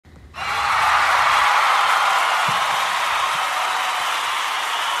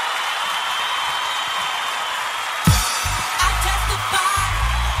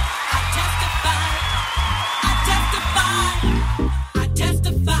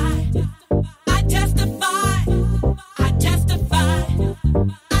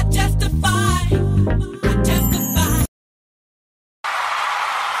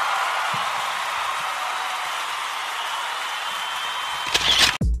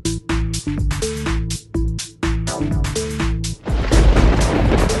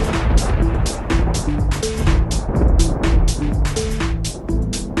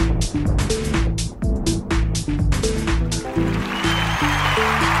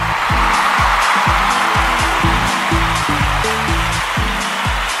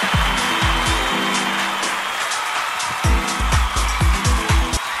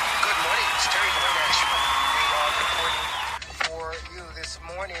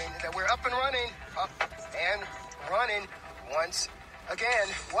morning that we're up and running once again.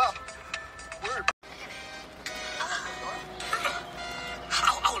 Well, we're...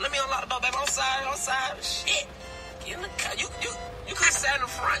 Oh, let me unlock the door, baby. Outside. Shit. Get in the car. You could have sat in the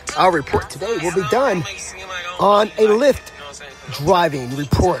front. Our report today will be done on a Lyft driving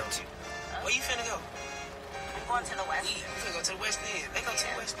report. Where you finna go? I'm going to the west. You finna go to the west end. They go to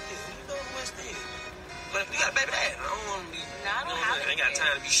the west end. You go to the west end. But you got a baby dad. I don't want to be... I ain't got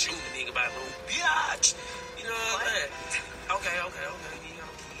time to be shooting a nigga about no biatch. You know what I'm saying? Okay.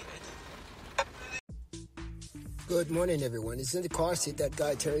 Good morning, everyone. It's in the car seat, that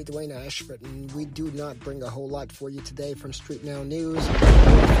guy, Terry-Dwayne-Ashford, and we do not bring a whole lot for you today from StreetNOW News.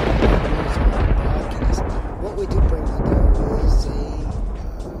 What we do bring you, though, is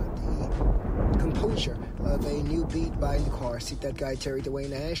the composure of a new beat by In the Car Seat, that guy,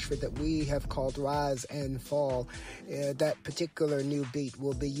 Terry-Dwayne-Ashford, that we have called Rise and Fall. That particular new beat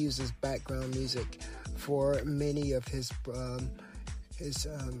will be used as background music for many of his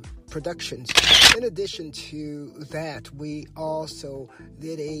productions. In addition to that, we also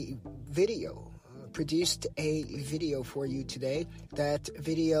did a video, produced a video for you today. That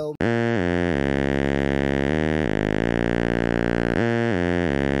video...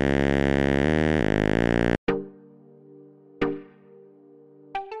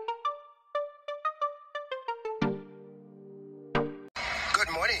 Good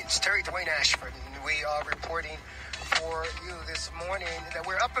morning, it's Terry-Dwayne-Ashford, and we are reporting for you this morning that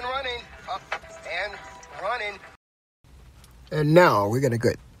we're up and running. And now we're going to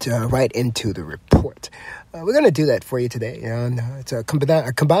get right into the report. We're going to do that for you today. It's a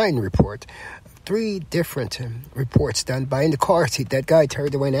combined report. 3 different reports done by In the Car Seat, that guy,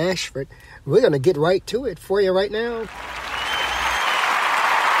 Terry-Dwayne-Ashford. We're going to get right to it for you right now.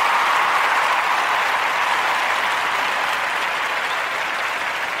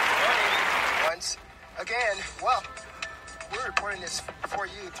 Once again, well, we're reporting this for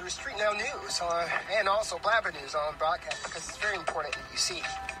you through StreetNOW News and also BlabberNews On Broadcast, because it's very important that you see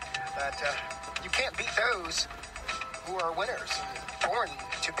that you can't beat those who are winners, born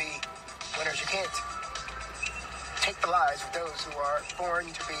to be winners. You can't take the lives of those who are born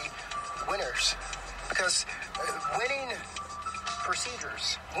to be winners, because winning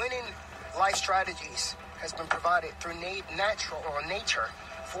procedures, winning life strategies has been provided through nature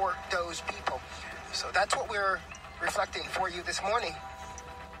for those people. So that's what we're reflecting for you this morning.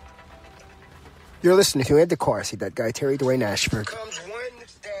 You're listening to In the Car Seat, that guy, Terry-Dwayne-Ashford. Comes one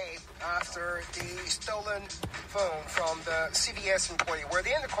day after the stolen phone from the CVS employee, where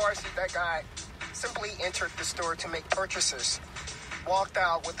the In the Car Seat, that guy, simply entered the store to make purchases, walked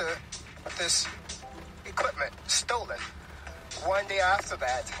out with this equipment stolen. One day after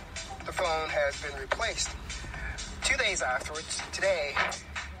that, the phone has been replaced. 2 days afterwards, today,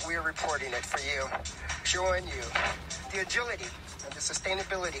 we're reporting it for you, showing you the agility and the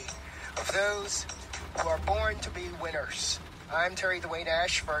sustainability of those who are born to be winners. I'm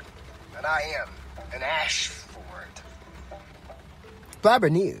Terry-Dwayne-Ashford, and I am an Ashford.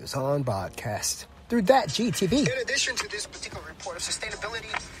 BlabberNews On Broadcast through that GTV. In addition to this particular report of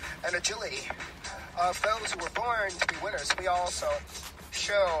sustainability and agility of those who were born to be winners, we also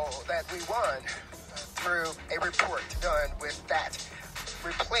show that we won through a report done with that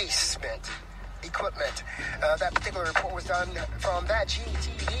replacement equipment. That particular report was done from that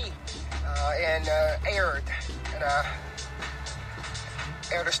GTV and aired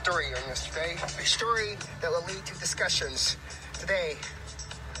a story on yesterday. A story that will lead to discussions today.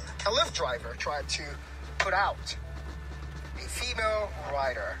 A Lyft driver tried to put out a female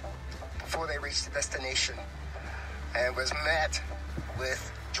rider before they reached the destination and was met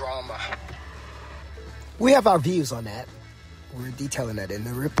with drama. We have our views on that. We're detailing that in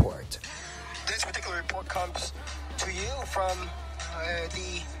the report. This particular report comes to you from a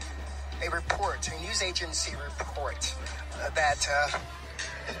news agency report that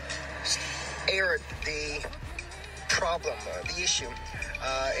aired the problem, the issue.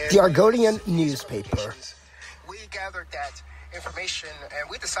 The Argonian newspaper. We gathered that information and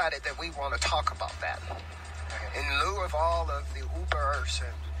we decided that we want to talk about that. In lieu of all of the Ubers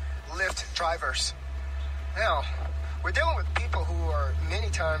and Lyft drivers. Now, we're dealing with people who are many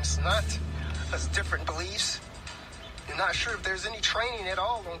times not as different beliefs. You're not sure if there's any training at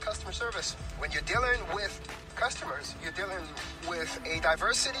all on customer service. When you're dealing with customers, you're dealing with a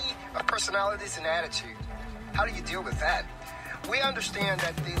diversity of personalities and attitude. How do you deal with that? We understand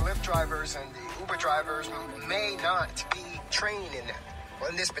that the Lyft drivers and the Uber drivers may not be trained in that. Well,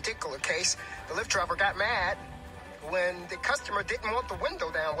 in this particular case, the Lyft driver got mad when the customer didn't want the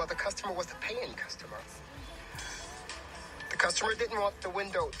window down. Well, the customer was the paying customer. The customer didn't want the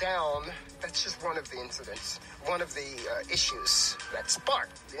window down. That's just one of the incidents, one of the issues that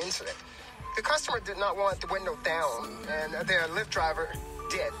sparked the incident. The customer did not want the window down, and their Lyft driver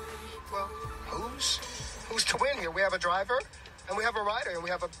did. Well, who's to win here? We have a driver, and we have a rider, and we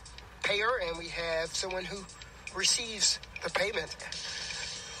have a payer, and we have someone who receives the payment.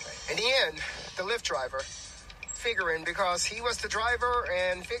 In the end, the Lyft driver, figuring because he was the driver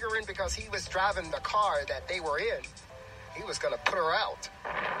and figuring because he was driving the car that they were in, he was going to put her out.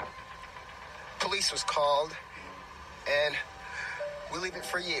 Police was called, and we'll leave it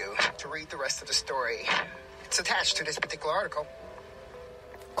for you to read the rest of the story. It's attached to this particular article.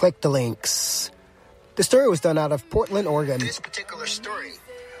 Click the links. The story was done out of Portland, Oregon. This particular story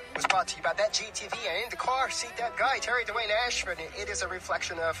was brought to you by that GTV and in the car seat that guy, Terry-Dwayne-Ashford. It is a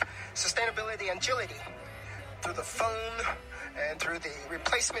reflection of sustainability and agility through the phone and through the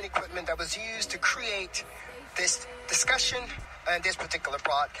replacement equipment that was used to create this discussion and this particular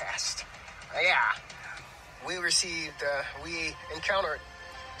broadcast. We encountered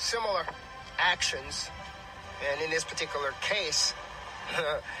similar actions, and in this particular case,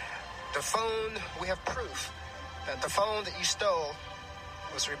 the phone, we have proof that the phone that you stole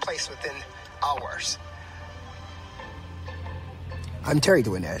was replaced within hours. I'm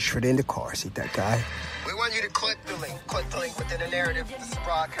Terry-Dwayne-Ashford in the car seat that guy. We want you to click the link within the narrative of this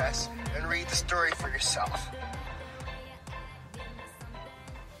broadcast and read the story for yourself.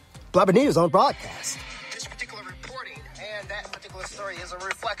 BlabberNews On Broadcast. This particular reporting and that particular story is a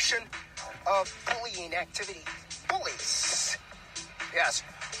reflection of bullying activity. Bullies. Yes,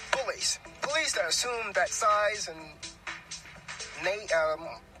 bullies. Bullies that assume that size and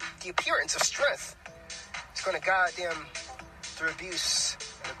the appearance of strength is going to guide them through abuse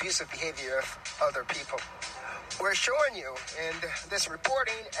and abusive behavior of other people. We're showing you in this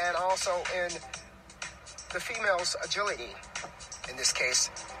reporting and also in the female's agility in this case.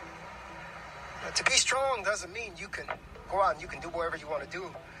 To be strong doesn't mean you can go out and you can do whatever you want to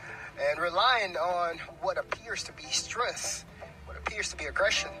do. And relying on what appears to be strength, what appears to be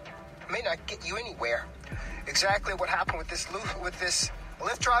aggression, may not get you anywhere. Exactly what happened with this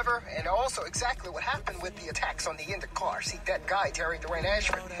Lyft driver, and also exactly what happened with the attacks on the in the car seat that guy,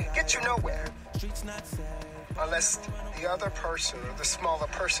 Terry-Dwayne-Ashford, get you nowhere. Unless the other person or the smaller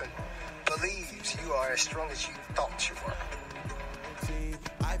person believes you are as strong as you thought you were.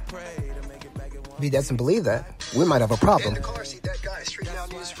 If he doesn't believe that, we might have a problem. In the car seat that guy, StreetNOW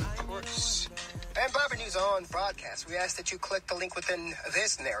News Reports. And BlabberNews On Broadcast. We ask that you click the link within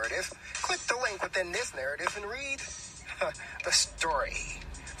this narrative. Click the link within this narrative and read the story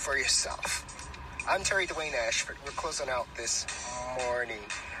for yourself. I'm Terry-Dwayne-Ashford. We're closing out this morning.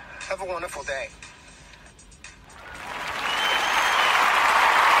 Have a wonderful day.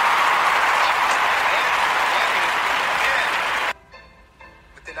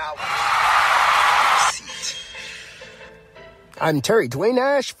 Within hours. I'm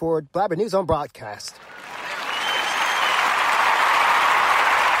Terry-Dwayne-Ashford, BlabberNews On Broadcast.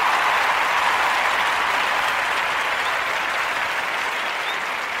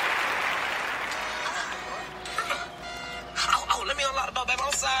 Let me unlock the door, baby.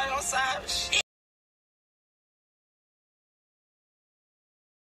 On side. Shit.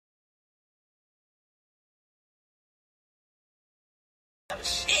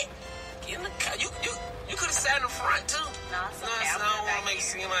 Shit. Get in the car. You could have sat in the front, too. No, I don't want to make it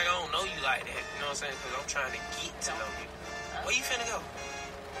seem like I don't know you like that. You know what I'm saying? Because I'm trying to get to know you. Where you finna go?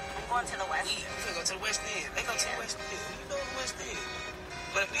 I'm going to the west. We finna go to the West End. They go to the West End. You know the West End.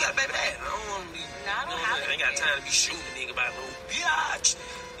 But if you got a baby dad, I don't want to be... No, I don't have it. I ain't got time to be shooting a nigga about no biatch.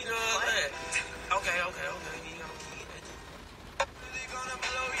 You know what I'm saying? Okay. You got a kid. Really gonna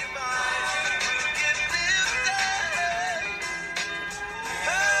blow your mind.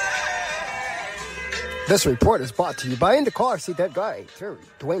 This report is brought to you by In the Car Seat That Guy,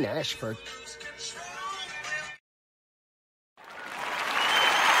 Terry-Dwayne-Ashford.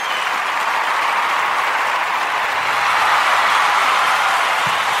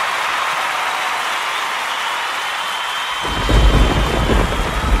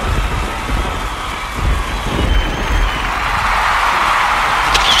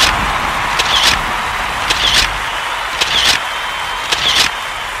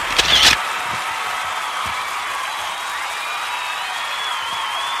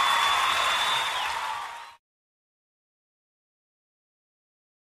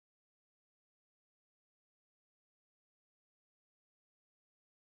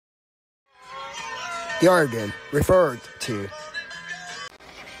 The organ referred to.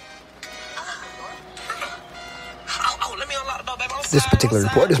 Let me unlock the door, baby. This particular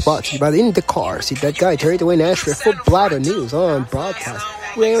report is brought to you by the indacarseat-datguy, Terry-Dwayne-Ashford for BlabberNews On Broadcast.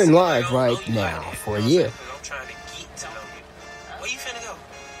 We're airing live right now for a year. I'm trying to get to know you. Where you finna go?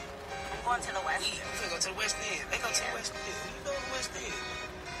 I'm going to the west. You finna go to the West End. They go to the West End. You go to the West End.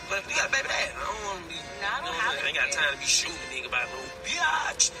 But you got a baby dad. I don't want to be. No, I don't have I ain't got time to be shooting a nigga about no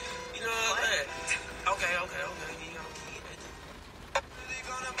biatch. You know what I'm saying? Okay. You ain't got no kid.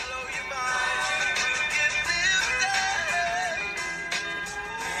 Gonna blow your mind.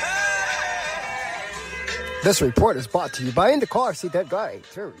 This report is brought to you by indacarseat-datguy,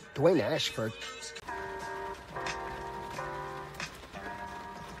 Terry-Dwayne-Ashford.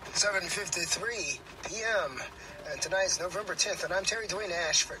 7:53 p.m. and tonight's November 10th, and I'm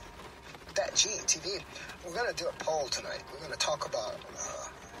Terry-Dwayne-Ashford. That GTV. We're going to do a poll tonight. We're going to talk about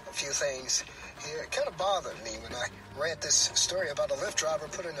a few things here. It kind of bothered me when I read this story about a Lyft driver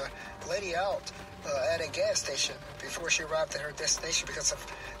putting a lady out at a gas station before she arrived at her destination because of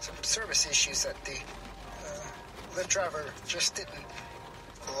some service issues that the Lyft driver just didn't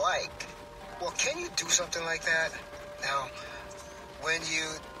like. Well, can you do something like that? Now, when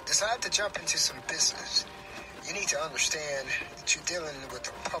you decide to jump into some business, you need to understand that you're dealing with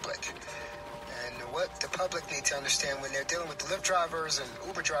the public. And what the public need to understand when they're dealing with the Lyft drivers and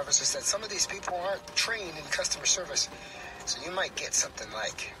Uber drivers is that some of these people aren't trained in customer service. So you might get something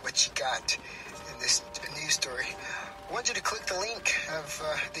like what you got in this news story. I want you to click the link of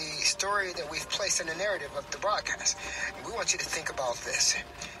the story that we've placed in the narrative of the broadcast. And we want you to think about this.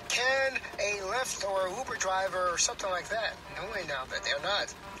 Can a Lyft or Uber driver or something like that, knowing now that they're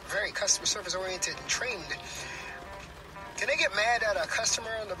not very customer service oriented and trained, can they get mad at a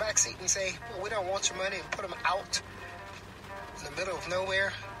customer in the back seat and say, well, we don't want your money, and put them out in the middle of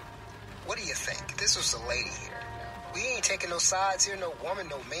nowhere? What do you think? This was a lady here. We ain't taking no sides here, no woman,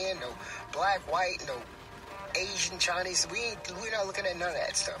 no man, no black, white, no Asian, Chinese. We're not looking at none of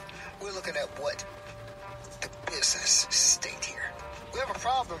that stuff. We're looking at what the business state here. We have a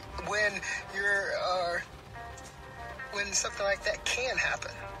problem when when something like that can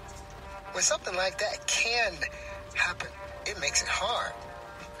happen. When something like that can happen, it makes it hard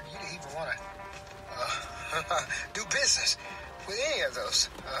for you to even want to do business with any of those,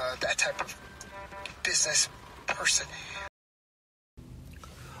 that type of business person.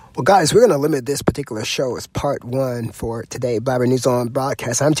 Well, guys, we're going to limit this particular show as part one for today, BlabberNews On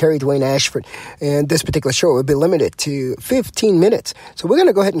Broadcast. I'm Terry-Dwayne-Ashford, and this particular show will be limited to 15 minutes. So we're going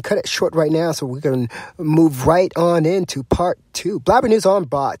to go ahead and cut it short right now, so we're going to move right on into part two. BlabberNews On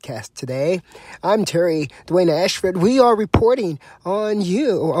Broadcast today. I'm Terry-Dwayne-Ashford. We are reporting on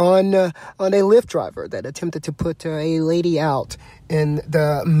a Lyft driver that attempted to put a lady out in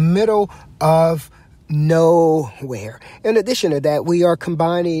the middle of nowhere. In addition to that, we are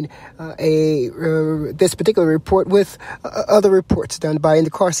combining this particular report with other reports done by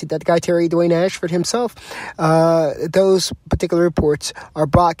indacarseat-datguy, Terry-Dwayne-Ashford himself. Those particular reports are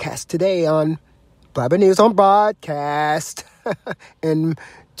broadcast today on BlabberNews On Broadcast in a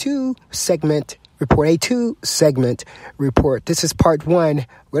two-segment report. This is part one.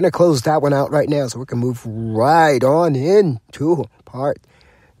 We're going to close that one out right now so we can move right on into part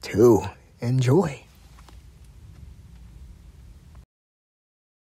two. Enjoy.